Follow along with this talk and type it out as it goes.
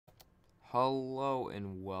Hello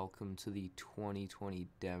and welcome to the 2020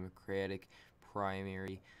 Democratic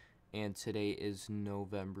primary, and today is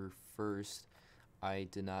November 1st. I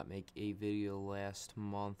did not make a video last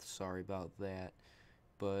month, sorry about that,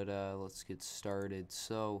 but let's get started.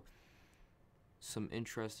 So, some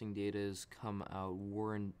interesting data has come out.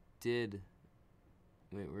 Warren did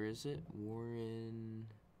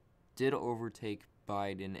overtake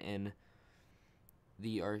Biden in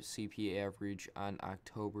the RCP average on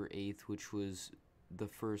October 8th, which was the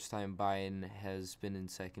first time Biden has been in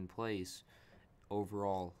second place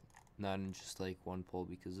overall, not in just like one poll,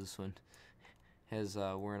 because this one has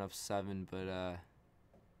Warren up 7, but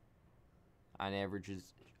on average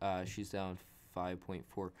she's down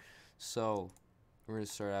 5.4. So we're going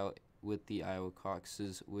to start out with the Iowa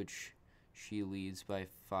caucuses, which she leads by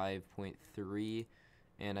 5.3,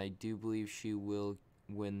 and I do believe she will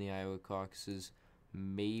win the Iowa caucuses,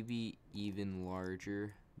 maybe even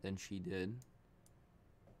larger than she did.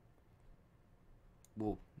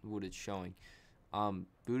 Well, what it's showing.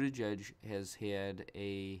 Buttigieg has had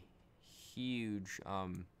a huge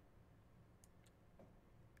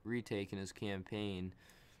retake in his campaign,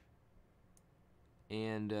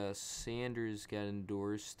 and Sanders got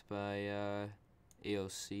endorsed by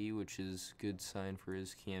AOC, which is a good sign for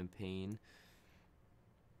his campaign.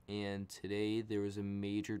 And today there was a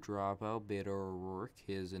major dropout. Beto O'Rourke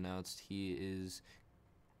has announced he is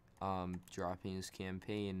dropping his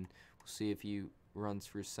campaign. We'll see if he runs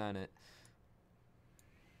for Senate.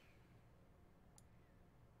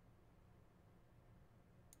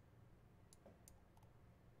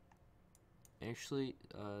 Actually,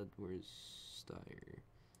 where's Steyer?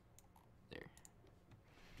 There.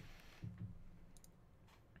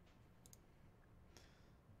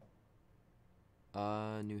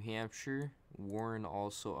 New Hampshire, Warren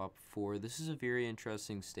also up 4. This is a very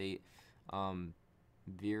interesting state.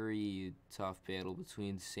 Very tough battle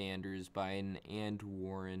between Sanders, Biden, and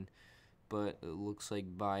Warren, but it looks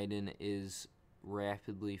like Biden is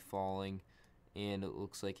rapidly falling, and it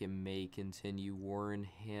looks like it may continue. Warren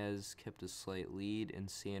has kept a slight lead, and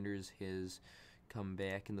Sanders has come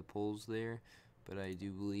back in the polls there, but I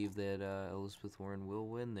do believe that Elizabeth Warren will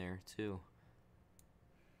win there too.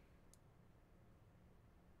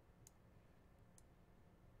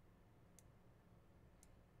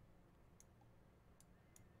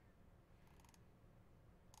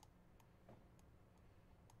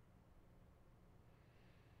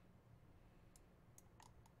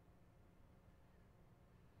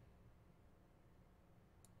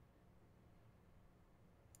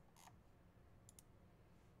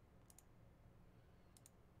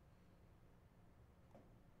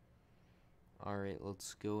 Alright,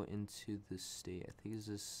 let's go into the state. I think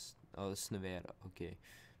this is Nevada. Okay.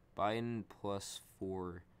 Biden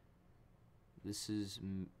 +4. This is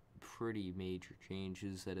pretty major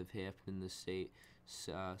changes that have happened in the state.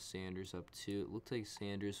 Sanders up 2. It looked like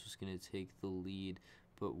Sanders was going to take the lead,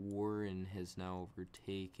 but Warren has now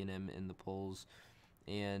overtaken him in the polls.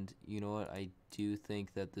 And you know what? I do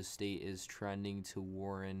think that the state is trending to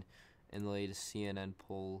Warren. In the latest CNN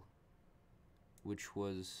poll, which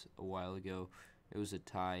was a while ago, it was a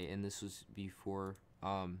tie, and this was before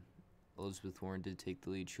Elizabeth Warren did take the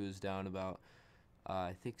lead. She was down about,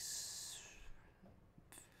 I think,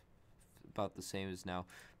 about the same as now,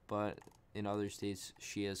 but in other states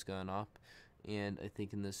she has gone up, and I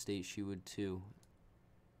think in this state she would too.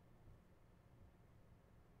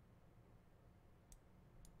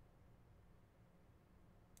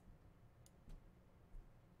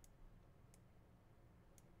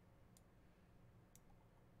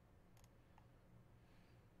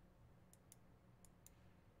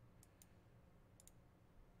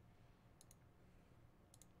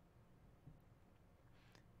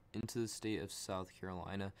 Into the state of South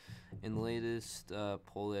Carolina. In the latest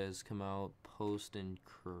poll that has come out, Post and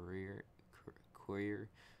Courier,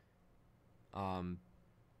 I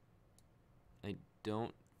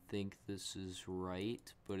don't think this is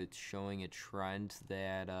right, but it's showing a trend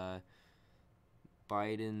that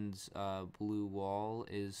Biden's blue wall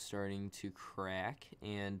is starting to crack,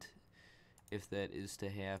 and if that is to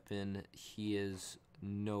happen, he has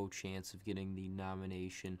no chance of getting the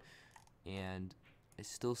nomination, and I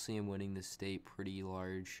still see him winning the state pretty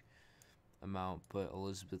large amount, but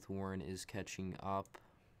Elizabeth Warren is catching up.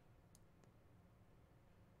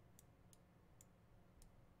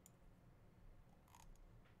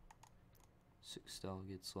 Six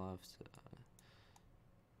delegates left.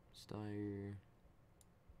 Steyer,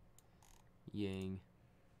 Yang.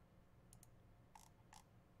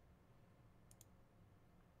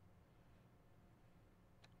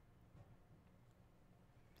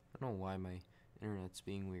 I don't know why my internet's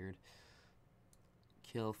being weird.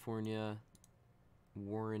 California,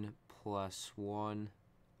 Warren +1.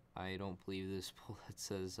 I don't believe this poll that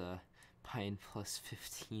says Biden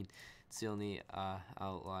 +15. It's the only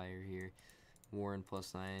outlier here. Warren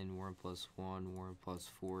 +9, Warren +1, Warren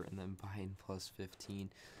 +4, and then Biden +15.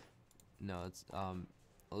 No, it's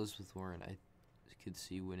Elizabeth Warren. I could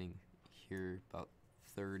see winning here about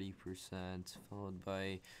 30%, followed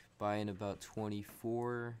by Biden about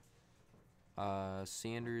 24.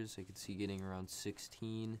 Sanders, I could see getting around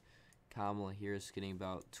 16. Kamala Harris getting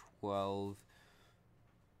about 12.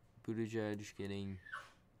 Buttigieg getting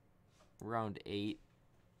around 8.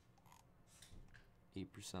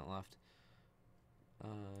 8% left.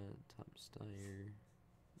 Tom Steyer,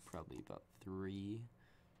 probably about 3.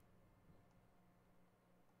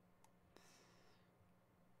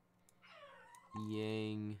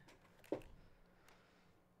 Yang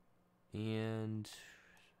and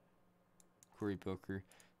Cory Booker.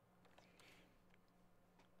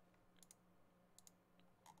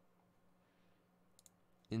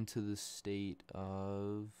 Into the state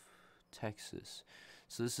of Texas.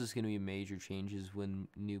 So this is going to be major changes when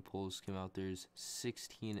new polls come out. There's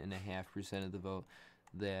 16.5% of the vote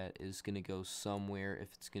that is going to go somewhere.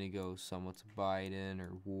 If it's going to go somewhat to Biden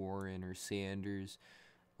or Warren or Sanders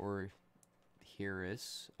or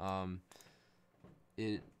Harris.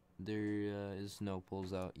 There is no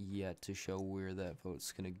polls out yet to show where that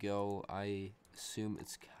vote's going to go. I assume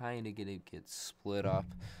it's kind of going to get split up.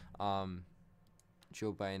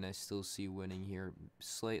 Joe Biden, I still see winning here,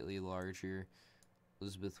 slightly larger.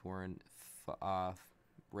 Elizabeth Warren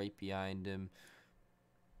right behind him.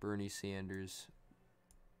 Bernie Sanders,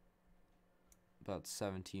 about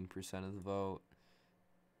 17% of the vote.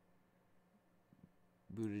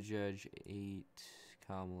 Buttigieg, 8.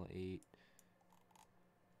 Kamala, 8.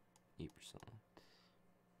 8%.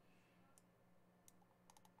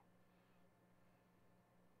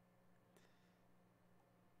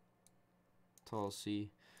 Tulsi.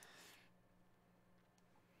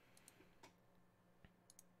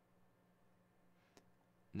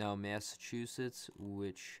 Now Massachusetts,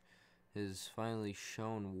 which has finally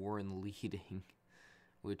shown Warren leading,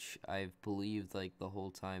 which I've believed like the whole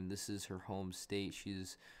time. This is her home state.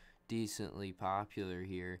 She's decently popular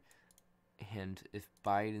here. And if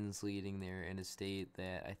Biden's leading there in a state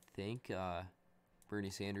that I think Bernie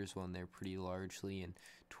Sanders won there pretty largely in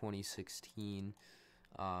 2016,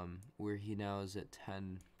 where he now is at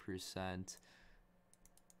 10%,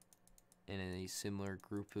 and in a similar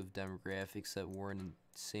group of demographics that Warren and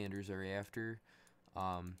Sanders are after,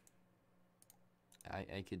 I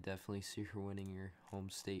could definitely see her winning your home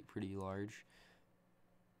state pretty large.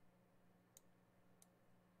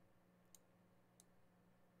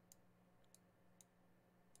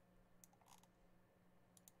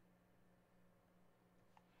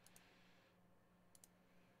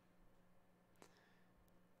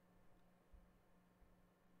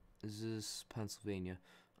 This is Pennsylvania.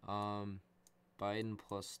 Biden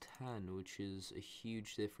 +10, which is a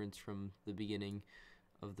huge difference from the beginning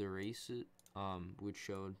of the race, which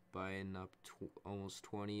showed Biden up almost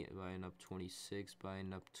 20, Biden up 26,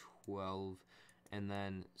 Biden up 12, and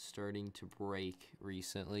then starting to break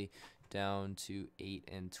recently down to 8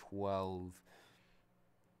 and 12.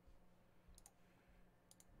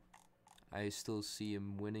 I still see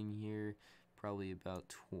him winning here, probably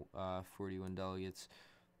about 41 delegates,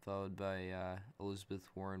 followed by Elizabeth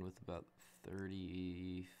Warren with about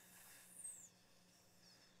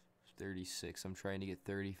 36. I'm trying to get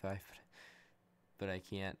 35, but I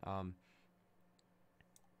can't.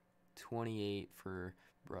 28 for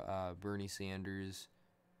Bernie Sanders,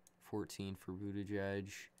 14 for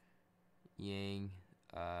Buttigieg, Yang,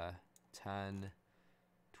 10,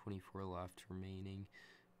 24 left remaining.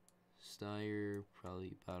 Steyer,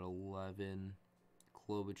 probably about 11.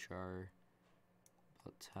 Klobuchar,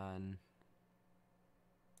 about 10.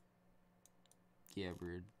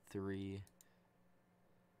 Gabbard, 3.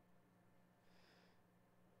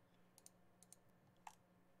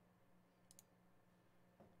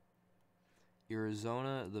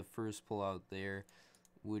 Arizona, the first poll out there,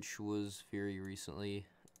 which was very recently,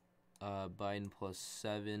 Biden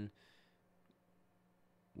 +7,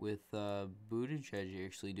 with Buttigieg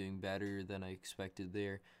actually doing better than I expected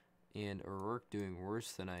there, and O'Rourke doing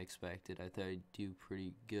worse than I expected. I thought I'd do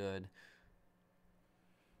pretty good.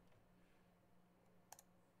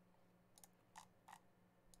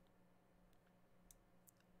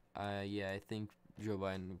 Yeah, I think Joe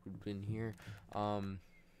Biden would win here.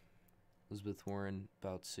 Elizabeth Warren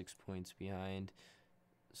about 6 points behind,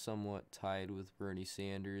 somewhat tied with Bernie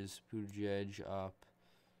Sanders. Buttigieg up.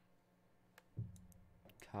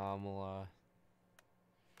 Kamala.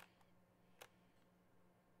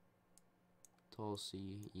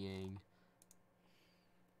 Tulsi, Yang.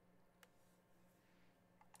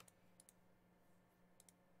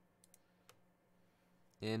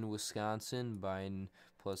 In Wisconsin, Biden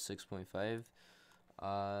plus 6.5.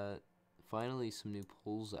 Finally, some new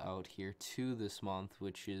polls out here too this month,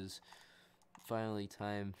 which is finally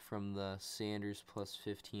time from the Sanders plus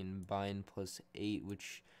 15, Biden plus 8,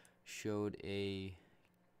 which showed a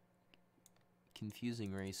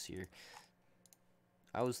confusing race here.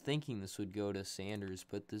 I was thinking this would go to Sanders,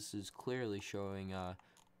 but this is clearly showing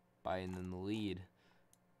Biden in the lead.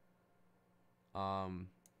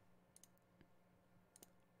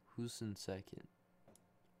 Who's in second?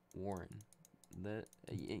 Warren. That,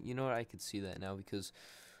 you know what? I could see that now because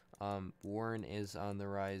Warren is on the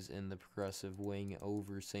rise in the progressive wing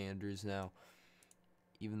over Sanders now.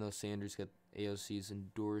 Even though Sanders got AOC's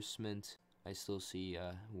endorsement, I still see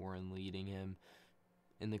Warren leading him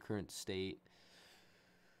in the current state.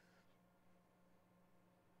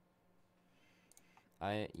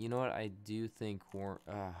 You know what? I do think Warren.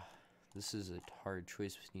 This is a hard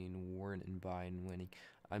choice between Warren and Biden winning.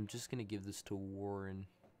 I'm just gonna give this to Warren,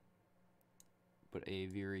 but a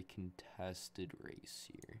very contested race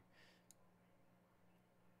here.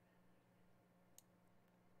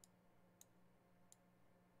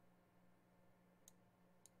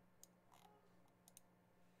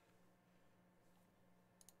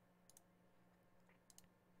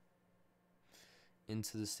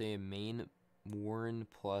 Into the state of Maine, Warren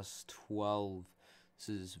plus 12. This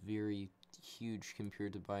is very huge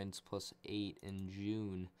compared to Biden's plus 8 in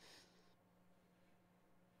June.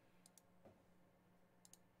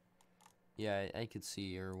 Yeah, I could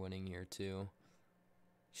see her winning here too.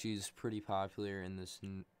 She's pretty popular in this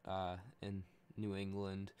in New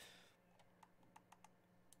England.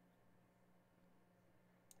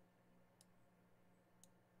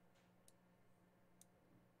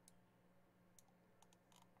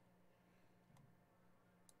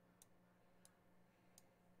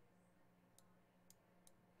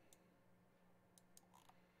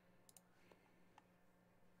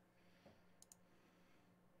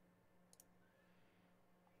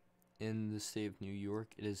 In the state of New York,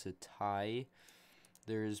 it is a tie.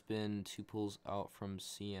 There's been 2 polls out from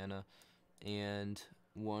Siena, and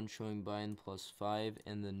one showing Biden plus 5,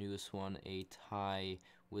 and the newest one a tie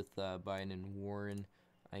with Biden and Warren.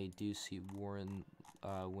 I do see Warren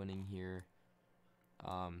winning here.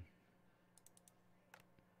 Let's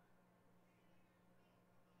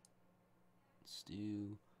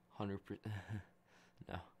do 100%.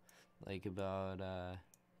 No, like about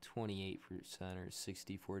 28% or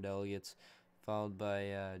 64 delegates, followed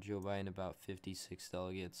by Joe Biden about 56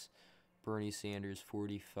 delegates. Bernie Sanders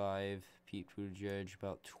 45, Pete Buttigieg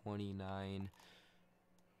about 29,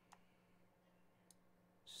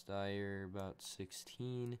 Steyer about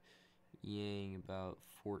 16, Yang about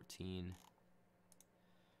 14.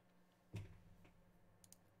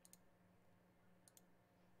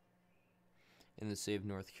 In the state of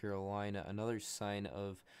North Carolina, another sign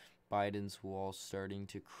of Biden's wall starting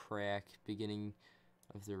to crack. Beginning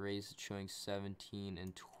of the race, it's showing 17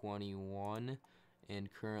 and 21, and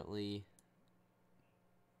currently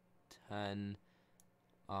 10,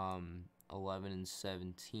 11 and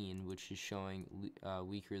 17, which is showing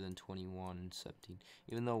weaker than 21 and 17.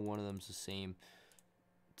 Even though one of them's the same,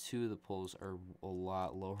 2 of the polls are a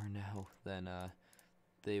lot lower now than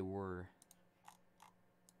they were.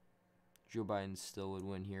 Joe Biden still would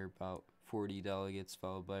win here, about 40 delegates,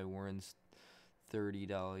 followed by Warren's 30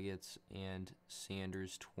 delegates, and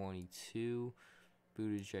Sanders 22,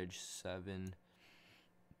 Buttigieg 7,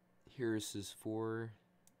 Harris is 4,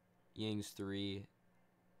 Yang's 3,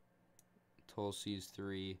 Tulsi's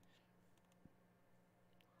 3,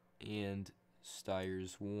 and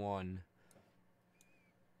Steyer's 1.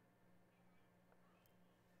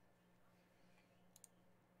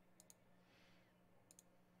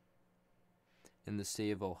 In the state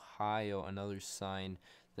of Ohio, another sign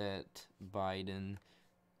that Biden's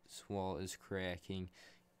wall is cracking.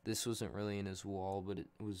 This wasn't really in his wall, but it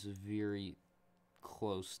was very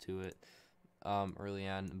close to it. Early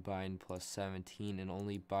on, Biden plus 17, and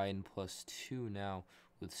only Biden plus 2 now,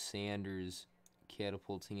 with Sanders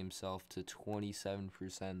catapulting himself to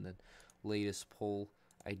 27%. The latest poll,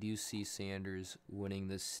 I do see Sanders winning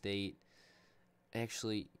this state.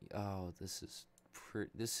 Actually, oh, this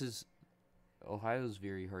is Ohio's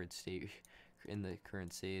very hard state in the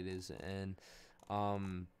current state it is, and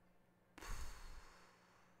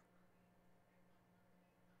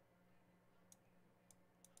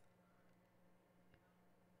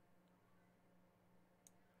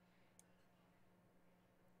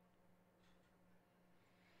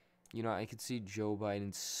You know, I could see Joe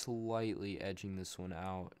Biden slightly edging this one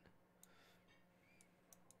out.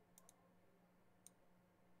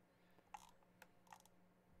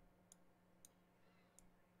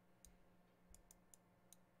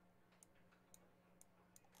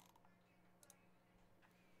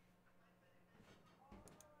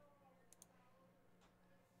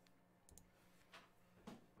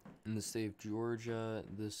 In the state of Georgia,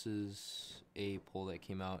 this is a poll that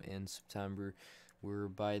came out in September where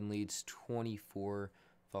Biden leads 24,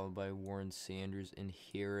 followed by Warren, Sanders, and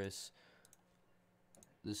Harris.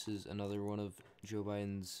 This is another one of Joe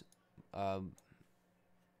Biden's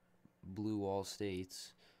blue wall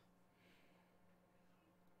states,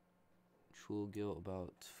 which will give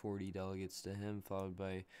about 40 delegates to him, followed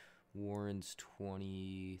by Warren's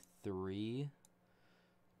 23,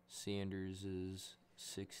 Sanders is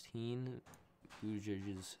 16,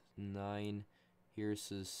 Buttigieg is 9,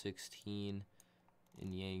 Harris is 16,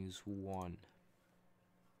 and Yang's 1.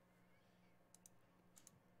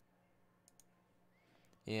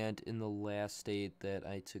 And in the last state that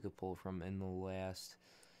I took a poll from, in the last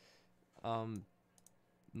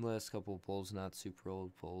couple of polls, not super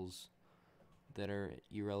old polls that are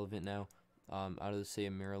irrelevant now, out of the state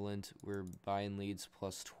of Maryland, where Biden leads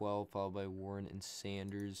plus 12, followed by Warren and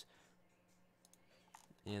Sanders.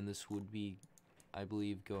 And this would be, I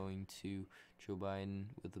believe, going to Joe Biden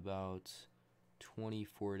with about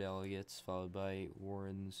 24 delegates, followed by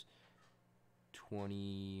Warren's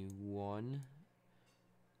 21,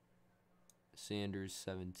 Sanders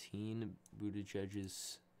 17,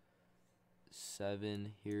 Buttigieg's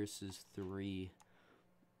 7, Harris's 3,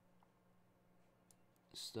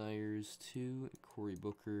 Steyer's 2, Cory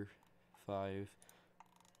Booker 5.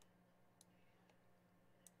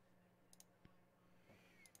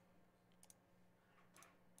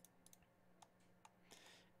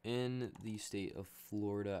 In the state of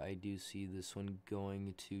Florida, I do see this one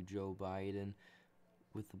going to Joe Biden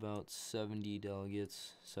with about 70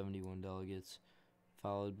 delegates, 71 delegates,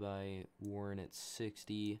 followed by Warren at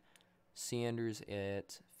 60, Sanders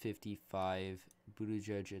at 55,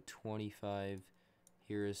 Buttigieg at 25,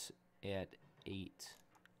 Harris at 8.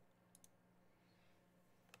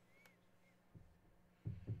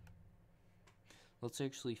 Let's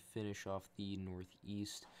actually finish off the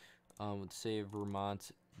Northeast. Let's say Vermont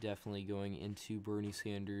definitely going into Bernie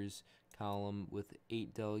Sanders' column with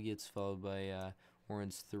 8 delegates, followed by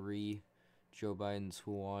Warren's 3, Joe Biden's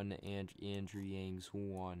 1, and Andrew Yang's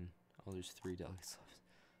 1. Oh, there's 3 delegates left.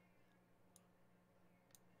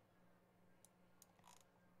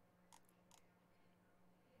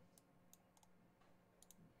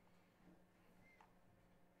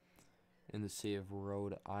 In the state of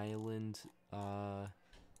Rhode Island,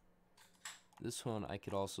 this one I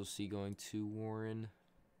could also see going to Warren.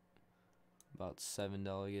 About 7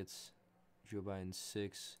 delegates. Joe Biden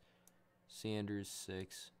 6. Sanders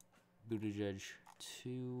 6. Buttigieg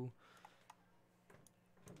 2.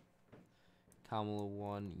 Kamala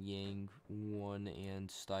 1. Yang 1. And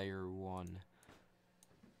Steyer 1.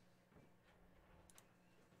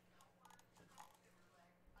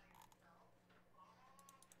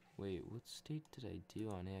 Wait, what state did I do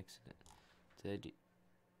on accident? Did I do...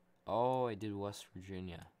 Oh, I did West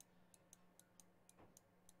Virginia.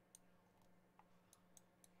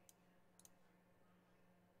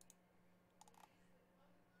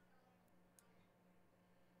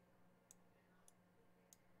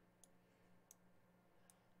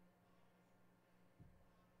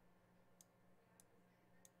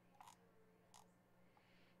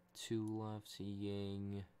 Two left,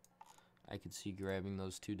 Yang. I could see grabbing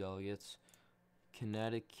those 2 delegates.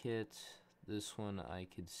 Connecticut, this one I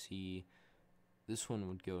could see. This one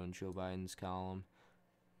would go in Joe Biden's column.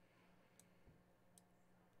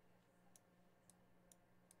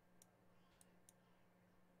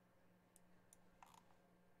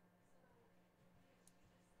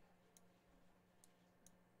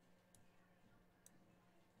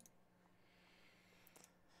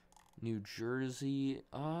 New Jersey,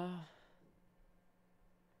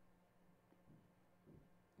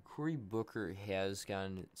 Cory Booker has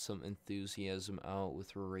gotten some enthusiasm out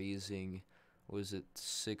with raising, was it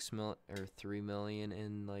 6 million or 3 million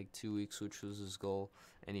in like 2 weeks, which was his goal,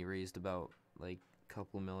 and he raised about like a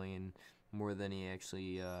couple million more than he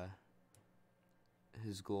actually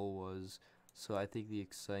his goal was. So I think the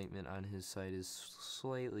excitement on his side is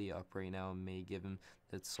slightly up right now and may give him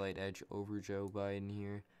that slight edge over Joe Biden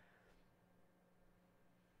here.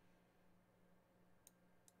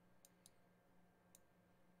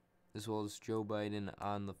 As well as Joe Biden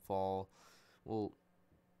on the fall. Well,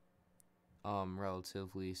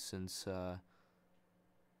 relatively since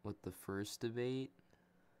with the first debate.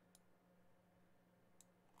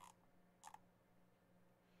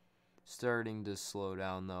 starting to slow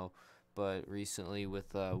down though, but recently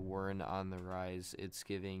with Warren on the rise, it's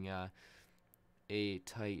giving a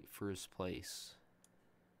tight first place.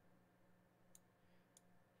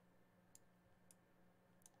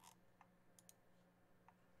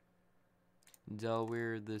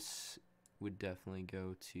 Delaware, this would definitely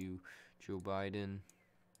go to Joe Biden.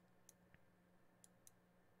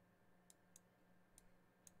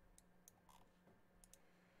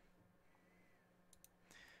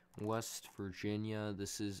 West Virginia,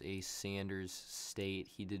 this is a Sanders state.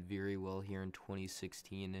 He did very well here in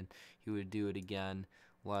 2016, and he would do it again.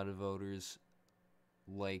 A lot of voters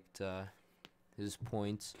liked his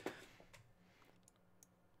points.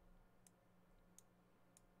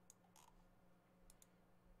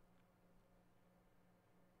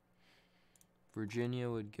 Virginia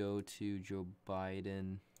would go to Joe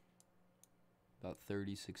Biden, about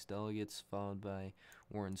 36 delegates, followed by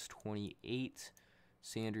Warren's 28,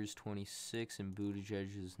 Sanders 26, and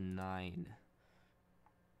Buttigieg's 9.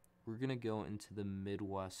 We're going to go into the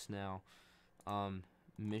Midwest now.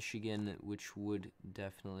 Michigan, which would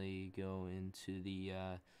definitely go into the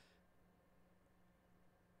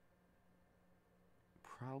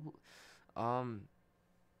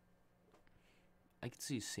I could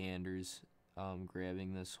see Sanders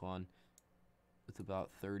grabbing this one with about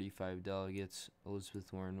 35 delegates.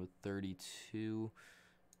 Elizabeth Warren with 32,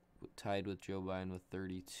 tied with Joe Biden with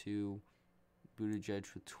 32.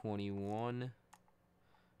 Buttigieg with 21.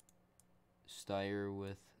 Steyer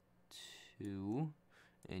with 2.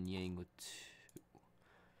 And Yang with 2.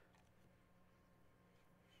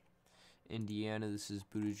 Indiana, this is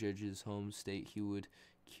Buttigieg's home state. He would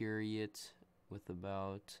carry it with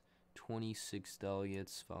about 26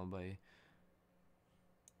 delegates, followed by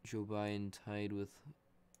Joe Biden, tied with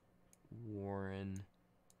Warren,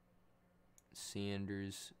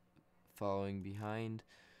 Sanders following behind.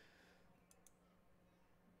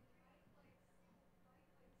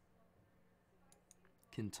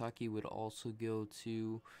 Kentucky would also go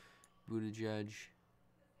to Buttigieg.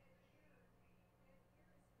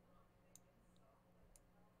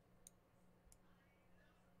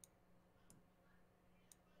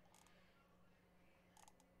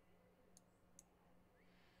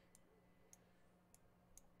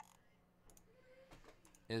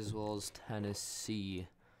 As well as Tennessee.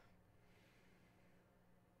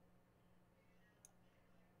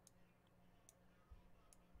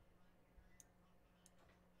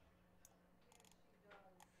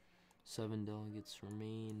 Seven delegates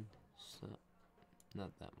remain, so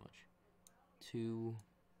not that much. 2,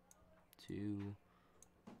 2,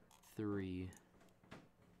 3.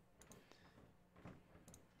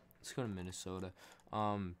 Let's go to Minnesota.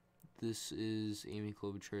 This is Amy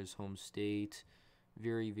Klobuchar's home state.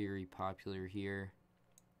 Very, very popular here,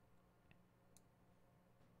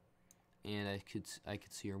 and I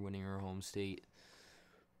could see her winning her home state.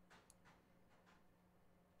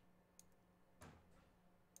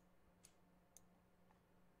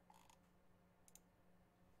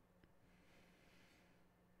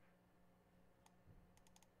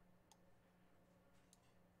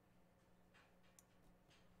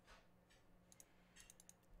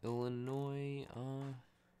 Illinois,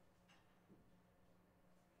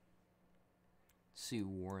 see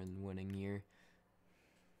Warren winning here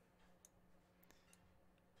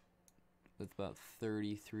with about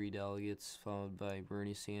 33 delegates, followed by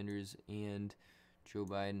Bernie Sanders and Joe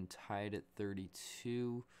Biden tied at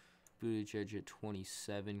 32, Buttigieg at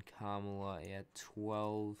 27, Kamala at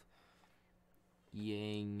 12,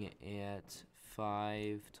 Yang at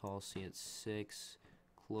 5, Tulsi at 6,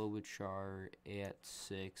 Klobuchar at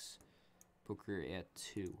 6, Booker at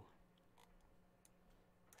 2.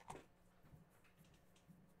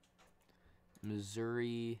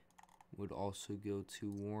 Missouri would also go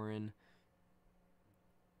to Warren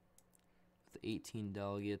with 18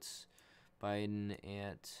 delegates, Biden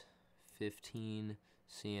at 15,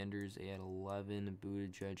 Sanders at 11,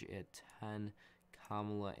 Buttigieg at 10,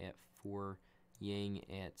 Kamala at 4, Yang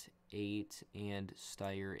at 8, and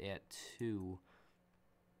Steyer at 2.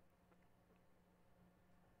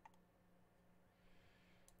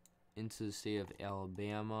 Into the state of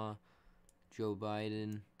Alabama, Joe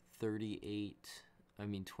Biden,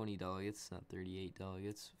 20 delegates, not 38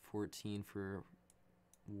 delegates, 14 for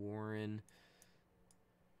Warren,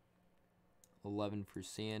 11 for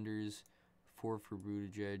Sanders, 4 for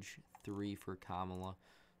Buttigieg, 3 for Kamala.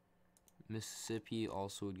 Mississippi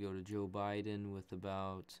also would go to Joe Biden with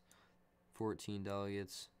about 14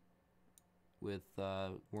 delegates, with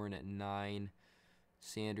Warren at 9,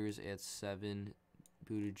 Sanders at 7,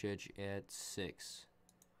 Buttigieg at 6.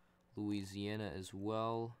 Louisiana as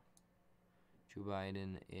well, Joe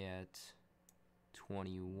Biden at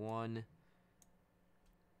 21.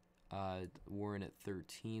 Warren at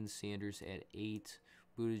 13. Sanders at 8.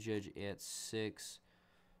 Buttigieg at 6.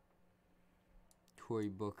 Cory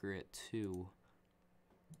Booker at 2.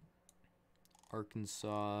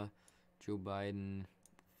 Arkansas, Joe Biden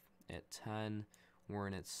at 10.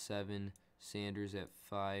 Warren at 7. Sanders at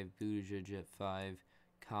 5. Buttigieg at 5.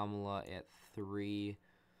 Kamala at 3.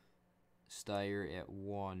 Steyer at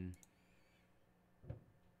 1.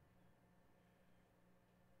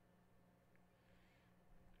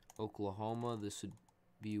 Oklahoma, this would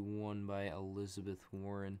be won by Elizabeth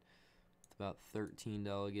Warren with about 13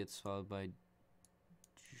 delegates, followed by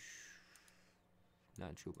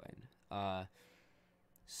not Joe Biden.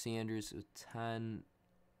 Sanders with 10,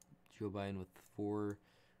 Joe Biden with 4,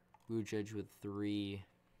 Buttigieg with 3,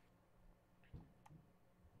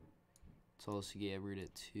 Tulsi Gabbard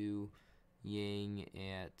at 2, Yang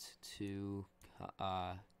at 2,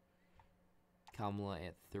 Kamala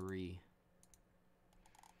at 3.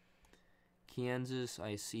 Kansas,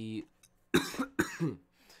 I see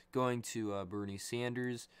going to Bernie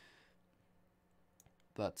Sanders,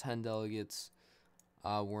 about 10 delegates.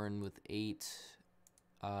 Warren with 8,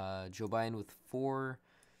 Joe Biden with 4,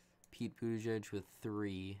 Pete Buttigieg with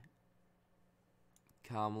 3,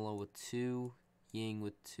 Kamala with 2, Yang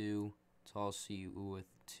with 2, Tulsi with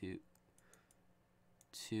 2,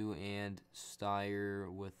 and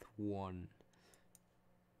Steyer with 1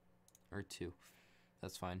 or 2.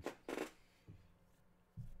 That's fine.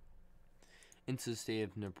 Into the state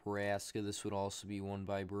of Nebraska, this would also be won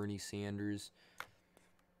by Bernie Sanders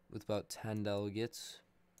with about 10 delegates.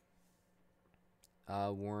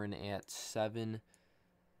 Warren at 7.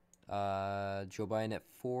 Joe Biden at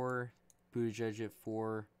 4. Buttigieg at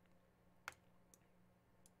 4.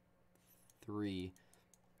 3.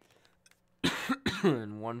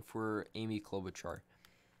 And 1 for Amy Klobuchar.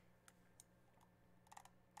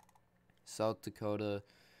 South Dakota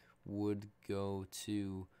would go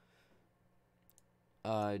to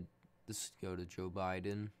this would go to Joe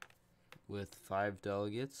Biden with 5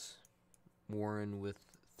 delegates, Warren with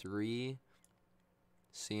 3,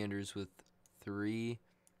 Sanders with 3,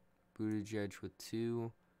 Buttigieg with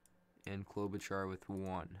 2, and Klobuchar with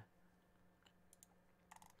 1.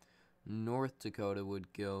 North Dakota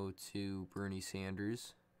would go to Bernie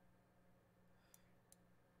Sanders.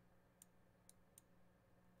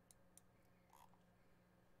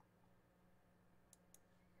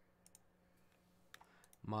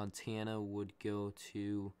 Montana would go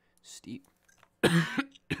to Steve.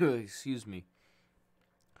 Excuse me.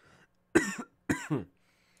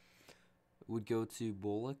 Would go to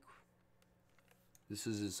Bullock. This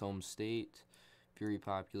is his home state. Very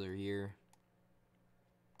popular here.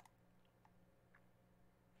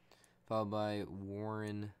 Followed by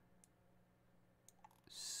Warren,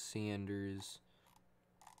 Sanders,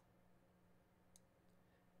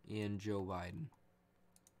 and Joe Biden.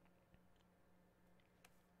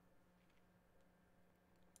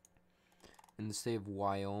 In the state of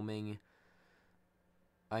Wyoming,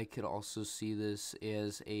 I could also see this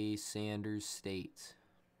as a Sanders state.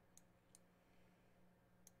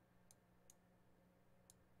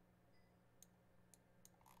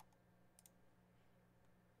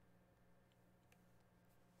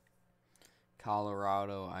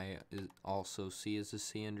 Colorado, I also see as a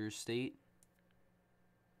Sanders state.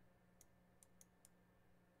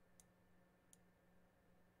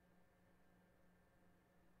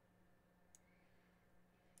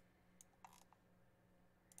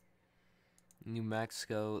 New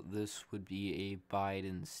Mexico, this would be a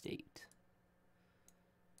Biden state.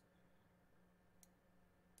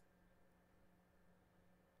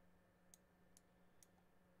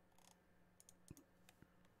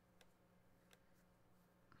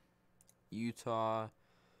 Utah,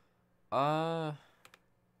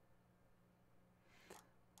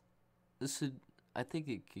 this would, I think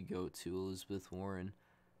it could go to Elizabeth Warren.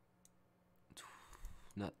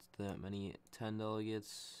 Not that many, 10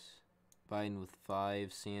 delegates. Biden with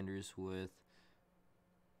 5, Sanders with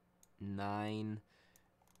 9,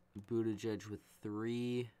 Buttigieg with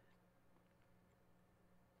 3,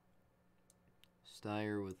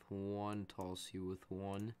 Steyer with 1, Tulsi with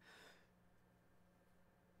 1.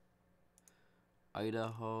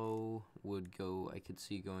 Idaho would go, I could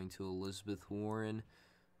see going to Elizabeth Warren,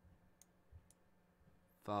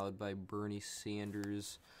 followed by Bernie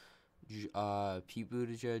Sanders. Pete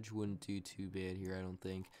Buttigieg wouldn't do too bad here, I don't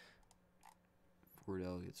think. 4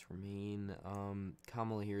 delegates remain.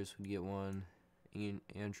 Kamala Harris would get 1.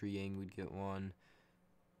 Andrew Yang would get 1.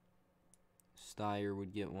 Steyer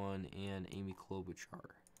would get 1. And Amy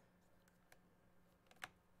Klobuchar.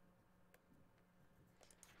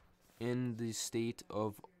 in the state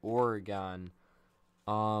of Oregon.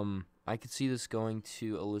 I could see this going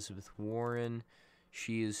to Elizabeth Warren.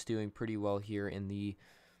 She is doing pretty well here in the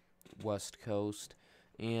West Coast,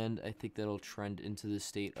 and I think that'll trend into the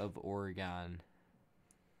state of Oregon.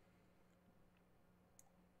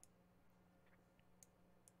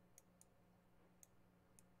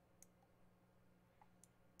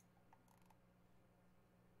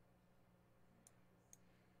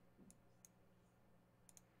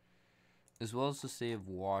 As well as the state of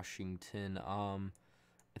Washington. I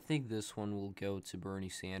think this one will go to Bernie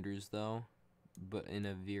Sanders, though, but in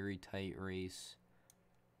a very tight race.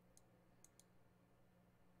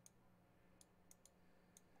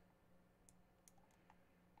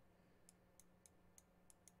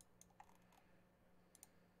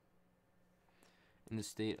 In the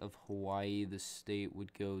state of Hawaii, the state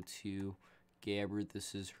would go to Gabbard.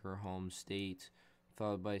 This is her home state,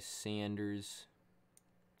 followed by Sanders,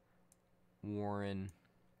 Warren,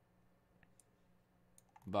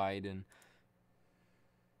 Biden.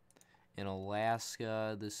 In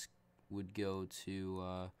Alaska, this would go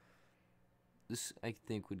to this I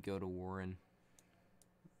think would go to Warren,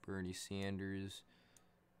 Bernie Sanders,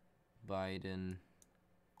 Biden.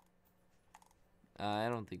 I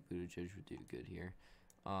don't think Buttigieg would do good here.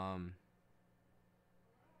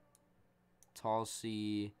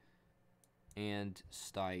 Tulsi and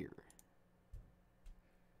Steyer.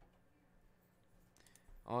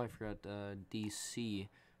 Oh, I forgot D.C.,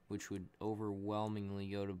 which would overwhelmingly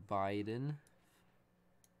go to Biden.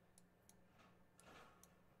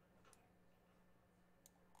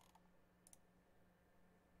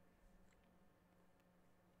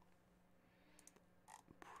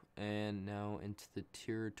 And now into the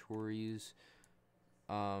territories.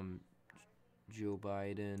 Joe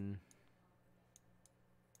Biden.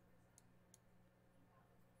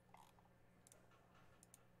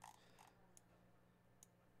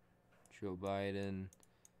 Joe Biden.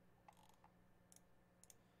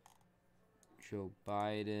 Joe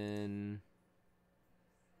Biden.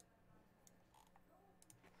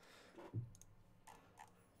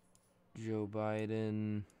 Joe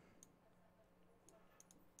Biden.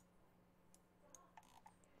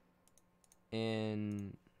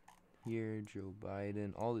 And here, Joe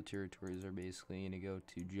Biden. All the territories are basically going to go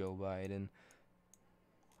to Joe Biden.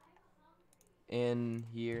 And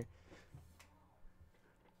here,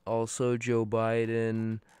 also Joe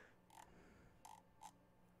Biden.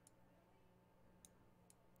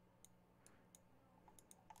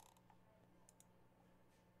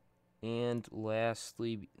 And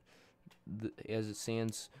lastly, as it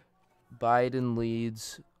stands, Biden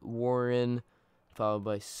leads, Warren, followed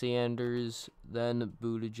by Sanders, then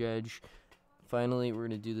Buttigieg. Finally, we're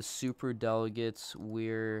going to do the super delegates,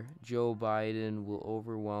 where Joe Biden will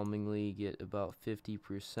overwhelmingly get about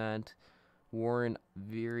 50%. Warren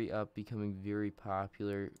very up, becoming very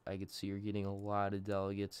popular. I could see her getting a lot of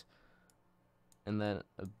delegates. And then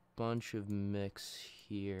a bunch of mix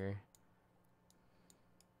here.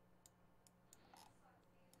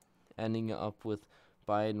 Ending up with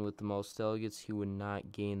Biden with the most delegates. He would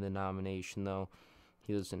not gain the nomination, though.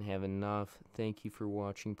 He doesn't have enough. Thank you for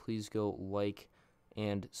watching. Please go like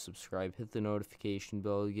and subscribe. Hit the notification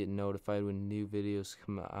bell to get notified when new videos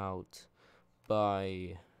come out.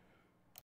 Bye.